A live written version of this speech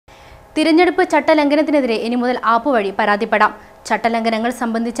തിരഞ്ഞെടുപ്പ് ചട്ടലംഘനത്തിനെതിരെ ഇനി മുതൽ ആപ്പ് വഴി പരാതിപ്പെടാം. ചട്ടലംഘനങ്ങൾ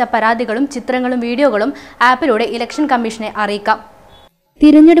സംബന്ധിച്ച പരാതികളും ചിത്രങ്ങളും വീഡിയോകളും ആപ്പിലൂടെ ഇലക്ഷൻ കമ്മീഷനെ അറിയിക്കാം.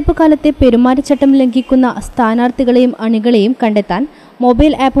 തിരഞ്ഞെടുപ്പ് കാലത്തെ പെരുമാറ്റച്ചട്ടം ലംഘിക്കുന്ന സ്ഥാനാർത്ഥികളെയും അണികളെയും കണ്ടെത്താൻ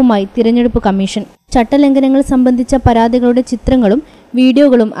മൊബൈൽ ആപ്പുമായി തിരഞ്ഞെടുപ്പ് കമ്മീഷൻ. ചട്ടലംഘനങ്ങൾ സംബന്ധിച്ച പരാതികളുടെ ചിത്രങ്ങളും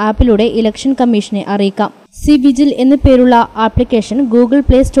വീഡിയോകളും ആപ്പിലൂടെ ഇലക്ഷൻ കമ്മീഷനെ അറിയിക്കാം. സി വിജിൽ എന്നു പേരുള്ള ആപ്ലിക്കേഷൻ ഗൂഗിൾ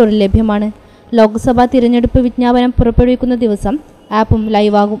പ്ലേ സ്റ്റോറിൽ ലഭ്യമാണ്. ലോക്സഭാ തിരഞ്ഞെടുപ്പ് വിജ്ഞാപനം പുറപ്പെടുവിക്കുന്ന ദിവസം ആപ്പും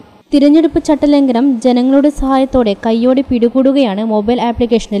ലൈവാകും. തിരഞ്ഞെടുപ്പ് ചട്ടലംഘനം ജനങ്ങളുടെ സഹായത്തോടെ കൈയോടെ പിടികൂടുകയാണ് മൊബൈൽ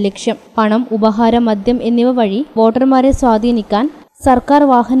ആപ്ലിക്കേഷന്റെ ലക്ഷ്യം. പണം, ഉപഹാരം, മദ്യം എന്നിവ വഴി വോട്ടർമാരെ സ്വാധീനിക്കാൻ, സർക്കാർ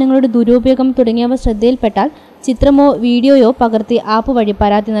വാഹനങ്ങളുടെ ദുരുപയോഗം തുടങ്ങിയവ ശ്രദ്ധയിൽപ്പെട്ടാൽ ചിത്രമോ വീഡിയോയോ പകർത്തി ആപ്പ് വഴി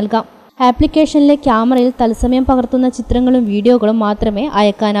പരാതി നൽകാം. ആപ്ലിക്കേഷനിലെ ക്യാമറയിൽ തത്സമയം പകർത്തുന്ന ചിത്രങ്ങളും വീഡിയോകളും മാത്രമേ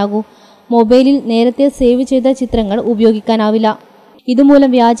അയക്കാനാകൂ. മൊബൈലിൽ നേരത്തെ സേവ് ചെയ്ത ചിത്രങ്ങൾ ഉപയോഗിക്കാനാവില്ല.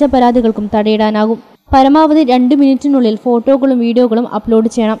 ഇതുമൂലം വ്യാജ പരാതികൾക്കും തടയിടാനാകും. പരമാവധി 2 മിനിറ്റിനുള്ളിൽ ഫോട്ടോകളും വീഡിയോകളും അപ്ലോഡ്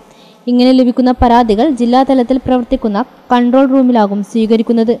ചെയ്യണം. ഇങ്ങനെ ലഭിക്കുന്ന പരാതികൾ ജില്ലാതലത്തിൽ പ്രവർത്തിക്കുന്ന കൺട്രോൾ റൂമിലാകും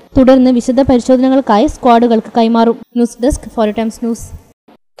സ്വീകരിക്കുന്നത്. തുടർന്ന് വിശദ പരിശോധനകൾക്കായി സ്ക്വാഡുകൾക്ക് കൈമാറും. News desk 4unews news.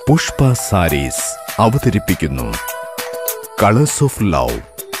 Pushpa saris അവതരിപ്പിക്കുന്നു colours of love,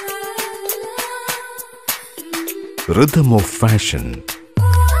 rhythm of fashion.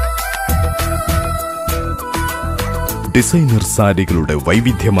 Designer സാരികളുടെ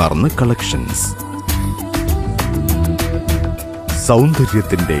വൈവിധ്യമാർന്ന കളക്ഷൻസ്,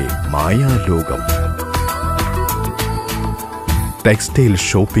 സൗന്ദര്യത്തിന്റെ മായാലോകം, textile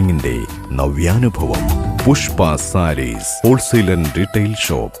ഷോപ്പിംഗിന്റെ നവ്യാനുഭവം. Pushpa saris wholesale and retail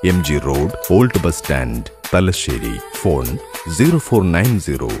shop, MG road, old bus stand, Thalassery. Phone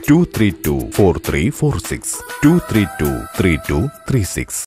 0490 232 4346 232 3236.